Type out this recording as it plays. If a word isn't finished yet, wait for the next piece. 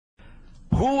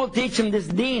who will teach them this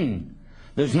deen?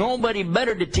 There's nobody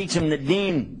better to teach them the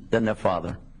deen than their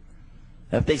father.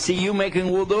 If they see you making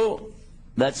wudu,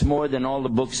 that's more than all the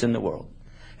books in the world.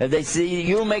 If they see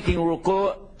you making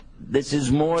ruku', this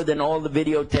is more than all the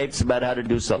videotapes about how to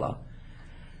do salah.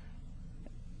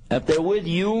 If they're with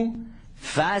you,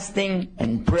 fasting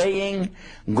and praying,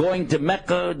 going to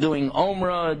Mecca, doing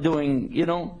Umrah, doing,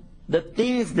 the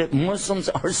things that Muslims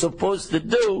are supposed to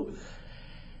do,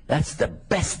 that's the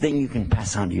best thing you can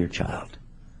pass on to your child.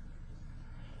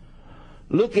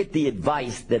 Look at the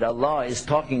advice that Allah is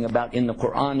talking about in the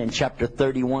Quran in chapter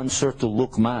 31, Surah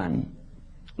Luqman.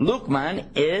 Luqman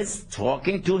is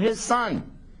talking to his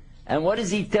son. And what is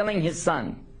he telling his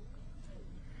son?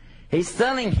 He's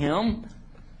telling him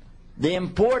the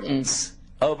importance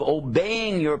of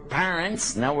obeying your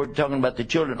parents. Now we're talking about the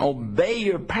children. Obey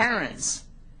your parents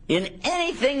in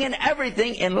anything and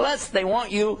everything unless they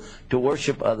want you to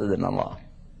worship other than Allah.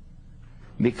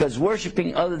 Because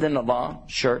worshiping other than Allah,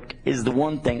 shirk, is the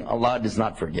one thing Allah does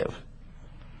not forgive.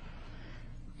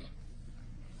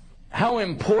 How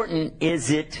important is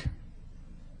it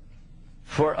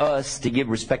for us to give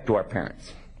respect to our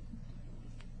parents?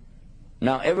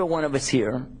 Now, every one of us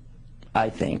here, I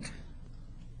think,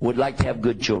 would like to have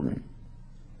good children.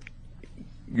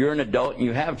 You're an adult and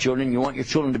you have children, you want your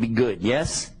children to be good,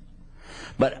 yes?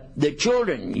 But the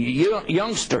children, you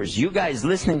youngsters, you guys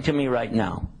listening to me right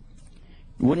now,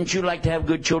 wouldn't you like to have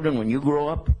good children when you grow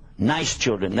up? Nice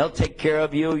children. They'll take care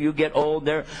of you. You get old,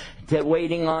 they're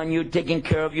waiting on you, taking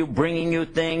care of you, bringing you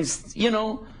things.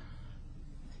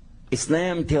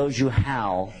 Islam tells you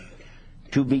how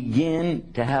to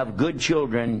begin to have good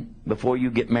children before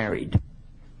you get married.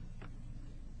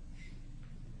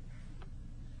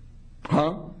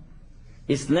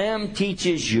 Islam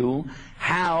teaches you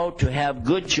how to have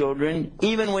good children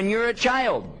even when you're a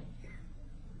child.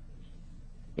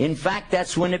 In fact,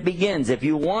 that's when it begins. If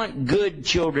you want good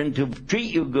children to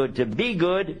treat you good, to be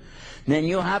good, then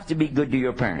you have to be good to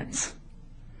your parents.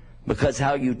 Because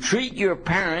how you treat your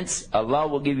parents, Allah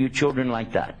will give you children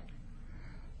like that.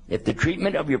 If the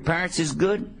treatment of your parents is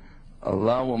good,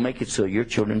 Allah will make it so your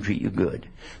children treat you good.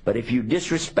 But if you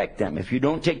disrespect them, if you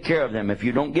don't take care of them, if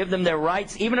you don't give them their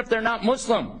rights, even if they're not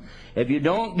Muslim, if you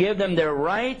don't give them their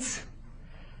rights,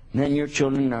 then your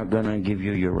children are going to give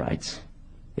you your rights.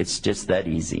 It's just that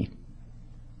easy.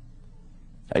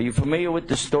 Are you familiar with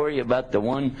the story about the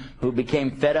one who became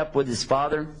fed up with his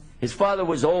father? His father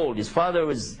was old. His father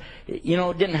was,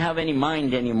 didn't have any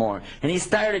mind anymore. And he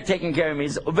started taking care of him.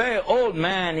 He's a very old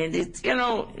man.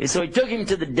 And so he took him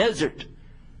to the desert.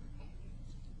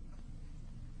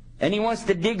 And he wants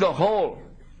to dig a hole.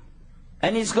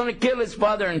 And he's going to kill his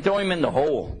father and throw him in the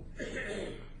hole.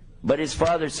 But his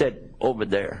father said, over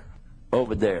there,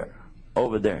 over there,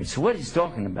 over there. He said, what is he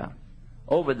talking about?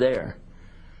 Over there.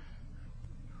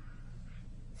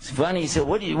 It's funny. He said,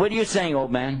 what are you saying,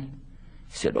 old man?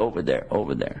 He said, over there,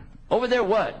 over there. Over there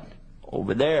what?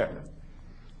 Over there.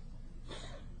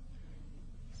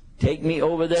 Take me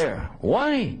over there.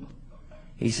 Why?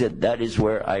 He said, that is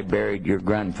where I buried your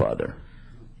grandfather.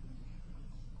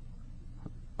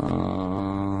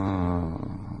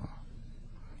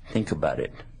 Think about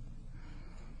it.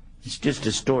 It's just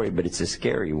a story, but it's a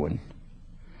scary one.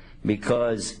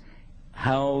 Because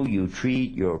how you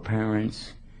treat your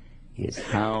parents is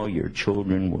how your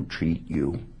children will treat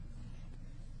you.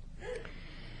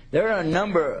 There are a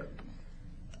number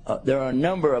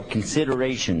of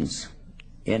considerations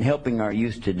in helping our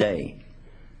youth today.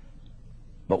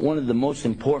 But one of the most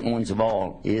important ones of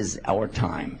all is our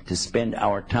time, to spend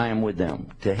our time with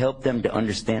them, to help them to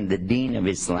understand the deen of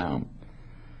Islam.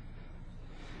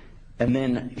 And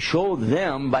then show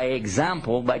them by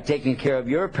example, by taking care of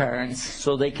your parents,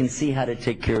 so they can see how to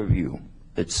take care of you.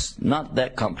 It's not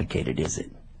that complicated, is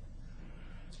it?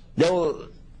 They'll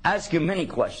ask you many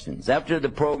questions. After the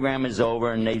program is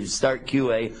over and they start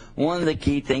QA, one of the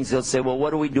key things they'll say, well,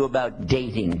 what do we do about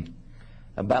dating?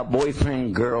 About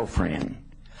boyfriend, girlfriend?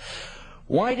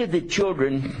 Why did the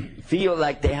children feel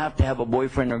like they have to have a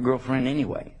boyfriend or girlfriend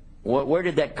anyway? Where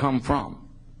did that come from?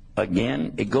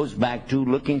 Again, it goes back to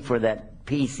looking for that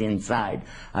peace inside.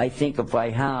 I think if I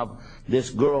have this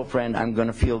girlfriend, I'm going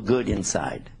to feel good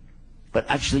inside. But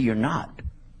actually you're not.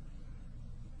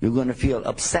 You're going to feel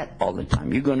upset all the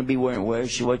time. You're going to be worrying,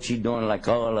 what's she doing? Like,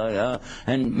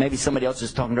 and maybe somebody else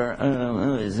is talking to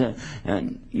her.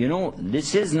 And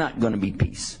this is not going to be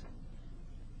peace.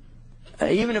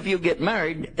 Even if you get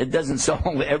married, it doesn't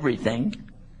solve everything.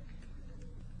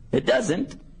 It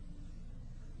doesn't.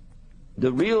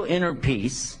 The real inner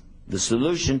peace, the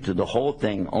solution to the whole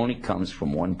thing, only comes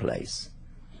from one place.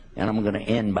 And I'm going to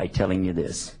end by telling you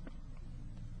this.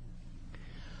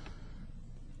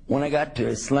 When I got to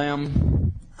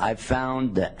Islam, I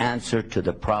found the answer to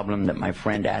the problem that my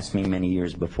friend asked me many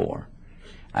years before.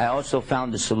 I also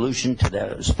found the solution to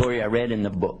the story I read in the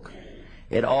book.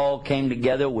 It all came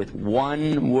together with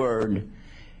one word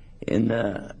in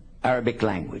the Arabic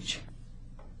language.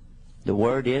 The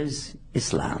word is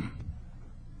Islam.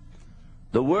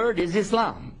 The word is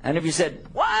Islam. And if you said,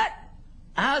 what?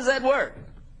 How does that work?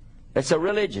 It's a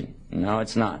religion. No,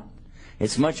 it's not.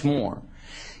 It's much more.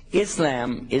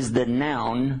 Islam is the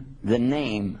noun, the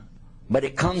name, but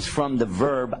it comes from the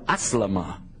verb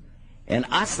aslama. And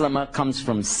aslama comes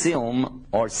from silm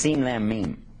or sin lam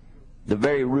mim, the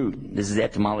very root. This is the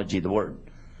etymology of the word.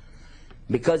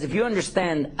 Because if you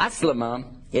understand aslama,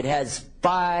 it has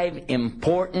 5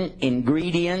 important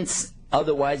ingredients.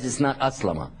 Otherwise, it's not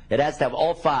aslama. It has to have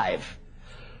all 5.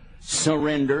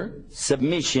 Surrender,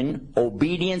 submission,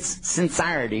 obedience,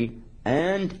 sincerity,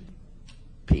 and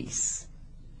peace.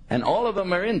 And all of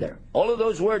them are in there. All of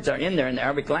those words are in there in the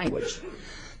Arabic language.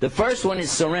 The first one is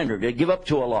surrender, to give up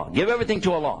to Allah. Give everything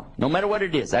to Allah. No matter what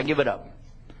it is, I give it up.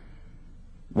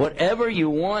 Whatever you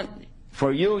want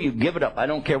for you, you give it up. I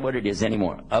don't care what it is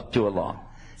anymore. Up to Allah.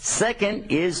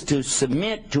 Second is to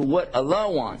submit to what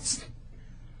Allah wants.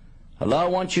 Allah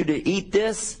wants you to eat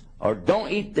this or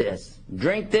don't eat this.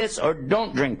 Drink this or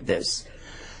don't drink this.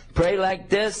 Pray like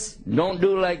this, don't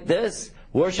do like this.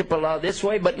 Worship Allah this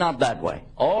way, but not that way.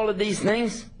 All of these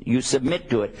things, you submit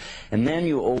to it. And then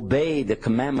you obey the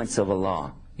commandments of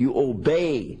Allah. You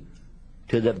obey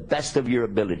to the best of your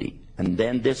ability. And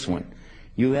then this one,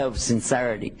 you have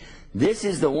sincerity. This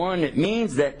is the one that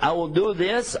means that I will do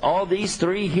this, all these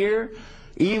 3 here,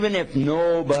 even if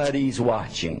nobody's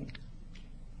watching.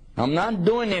 I'm not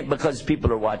doing it because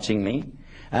people are watching me.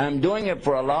 I'm doing it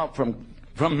for Allah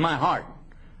from my heart.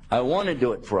 I want to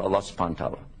do it for Allah subhanahu wa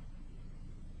ta'ala.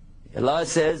 Allah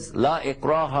says, La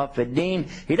ikraha fi din.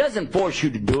 He doesn't force you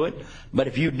to do it, but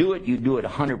if you do it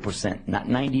 100%, not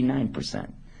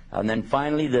 99%. And then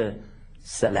finally the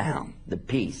salam, the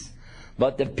peace.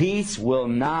 But the peace will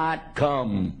not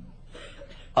come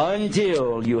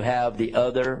until you have the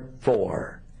other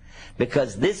 4.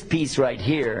 Because this peace right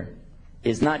here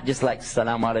is not just like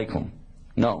salam alaikum.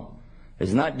 No,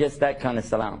 it's not just that kind of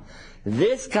salam.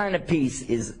 This kind of peace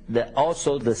is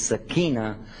also the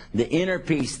sakina, the inner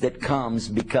peace that comes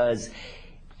because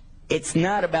it's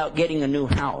not about getting a new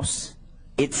house.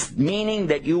 It's meaning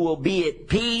that you will be at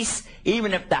peace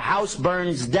even if the house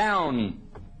burns down.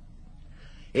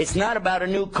 It's not about a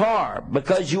new car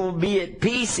because you will be at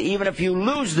peace even if you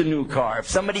lose the new car. If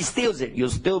somebody steals it, you'll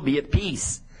still be at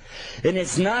peace. And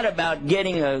it's not about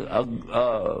getting a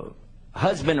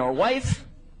husband or wife,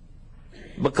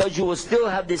 because you will still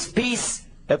have this peace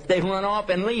if they run off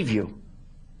and leave you.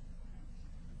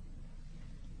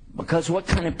 Because what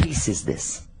kind of peace is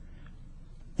this?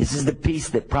 This is the peace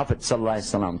that Prophet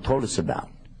ﷺ told us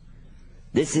about.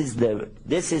 This is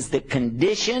the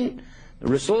condition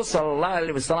Rasul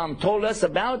ﷺ told us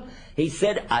about. He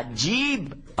said,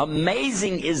 Ajib,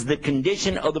 amazing is the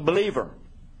condition of the believer,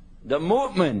 the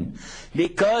mu'min,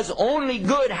 because only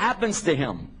good happens to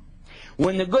him.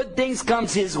 When the good things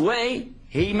comes his way,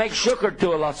 he makes shukr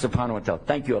to Allah subhanahu wa ta'ala.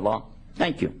 Thank you, Allah.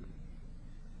 Thank you.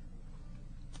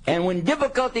 And when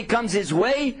difficulty comes his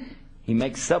way, he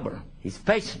makes sabr. He's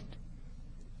patient.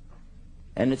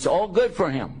 And it's all good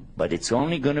for him. But it's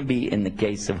only going to be in the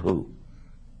case of who?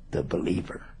 The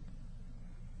believer.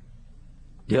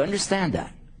 Do you understand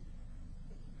that?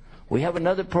 We have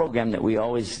another program that we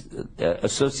always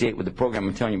associate with the program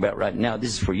I'm telling you about right now.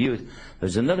 This is for youth.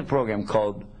 There's another program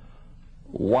called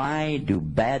Why Do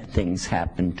Bad Things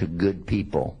Happen to Good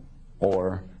People?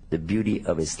 Or The Beauty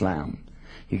of Islam.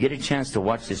 You get a chance to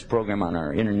watch this program on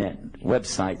our internet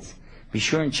websites. Be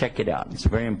sure and check it out. It's a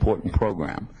very important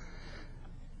program.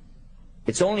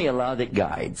 It's only Allah that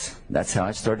guides. That's how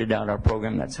I started out our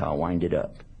program. That's how I wind it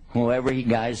up. Whoever He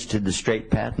guides to the straight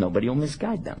path, nobody will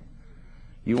misguide them.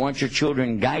 You want your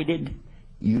children guided,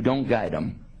 you don't guide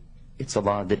them. It's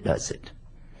Allah that does it.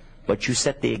 But you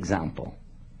set the example.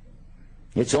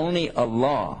 It's only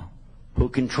Allah who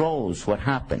controls what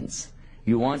happens.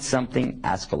 You want something,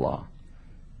 ask Allah.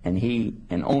 And He,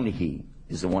 and only He,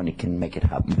 is the one that can make it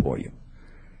happen for you.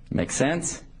 Make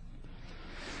sense?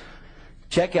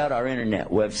 Check out our internet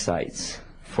websites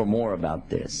for more about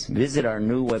this. Visit our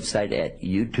new website at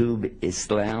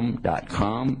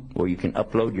YouTubeislam.com, where you can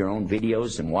upload your own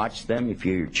videos and watch them. If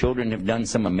your children have done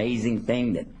some amazing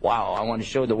thing that, wow, I want to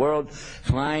show the world,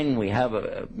 fine. We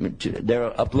have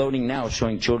they're uploading now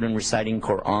showing children reciting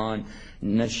Quran,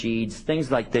 nasheeds, things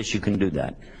like this. You can do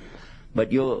that.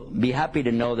 But you'll be happy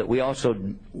to know that we also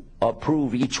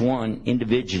approve each one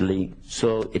individually.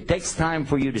 So it takes time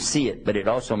for you to see it, but it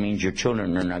also means your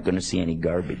children are not going to see any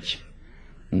garbage.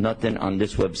 Nothing on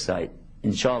this website,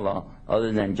 inshallah,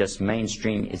 other than just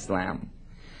mainstream Islam.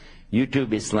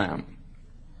 YouTube Islam.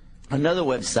 Another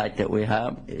website that we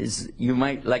have is, you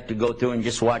might like to go through and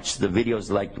just watch the videos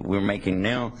like we're making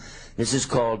now. This is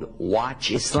called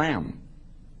Watch Islam.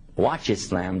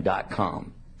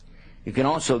 WatchIslam.com. You can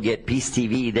also get Peace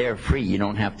TV there free. You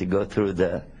don't have to go through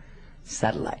the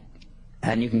satellite.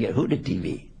 And you can get Huda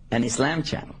TV and Islam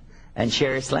Channel and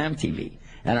Share Islam TV.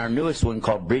 And our newest one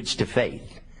called Bridge to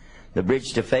Faith. The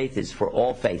Bridge to Faith is for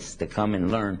all faiths to come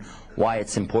and learn why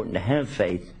it's important to have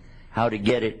faith, how to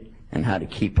get it, and how to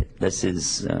keep it. This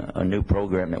is a new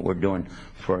program that we're doing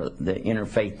for the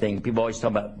interfaith thing. People always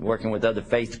talk about working with other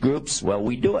faith groups. Well,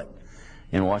 we do it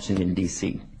in Washington,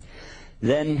 D.C.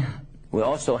 Then we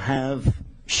also have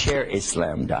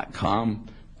ShareIslam.com,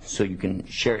 so you can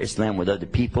share Islam with other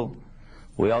people.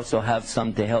 We also have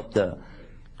some to help the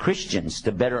Christians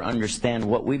to better understand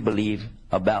what we believe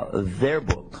about their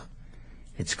book.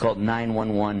 It's called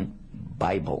 911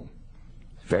 Bible.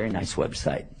 Very nice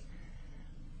website.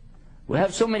 We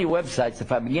have so many websites,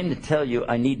 if I begin to tell you,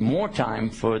 I need more time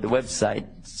for the website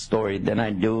story than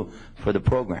I do for the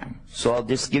program. So I'll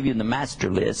just give you the master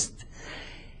list.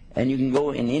 And you can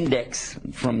go and index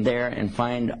from there and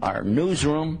find our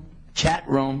newsroom, chat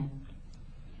room,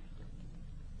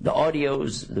 the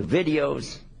audios, the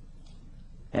videos,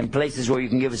 and places where you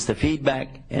can give us the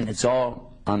feedback. And it's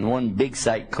all on one big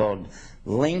site called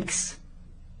Links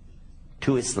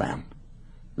to Islam.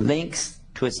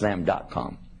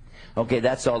 LinksToIslam.com. Okay,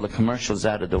 that's all the commercials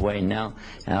out of the way now.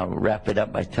 And I'll wrap it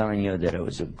up by telling you that it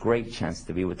was a great chance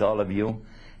to be with all of you.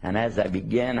 And as I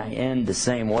begin, I end the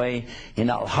same way. In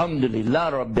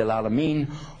Alhamdulillah Rabbil Alameen,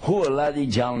 Huwa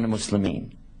Alladhi Ja'alna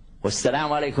Muslimin.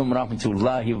 Wassalamu alaikum wa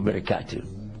rahmatullahi wa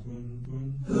barakatuh.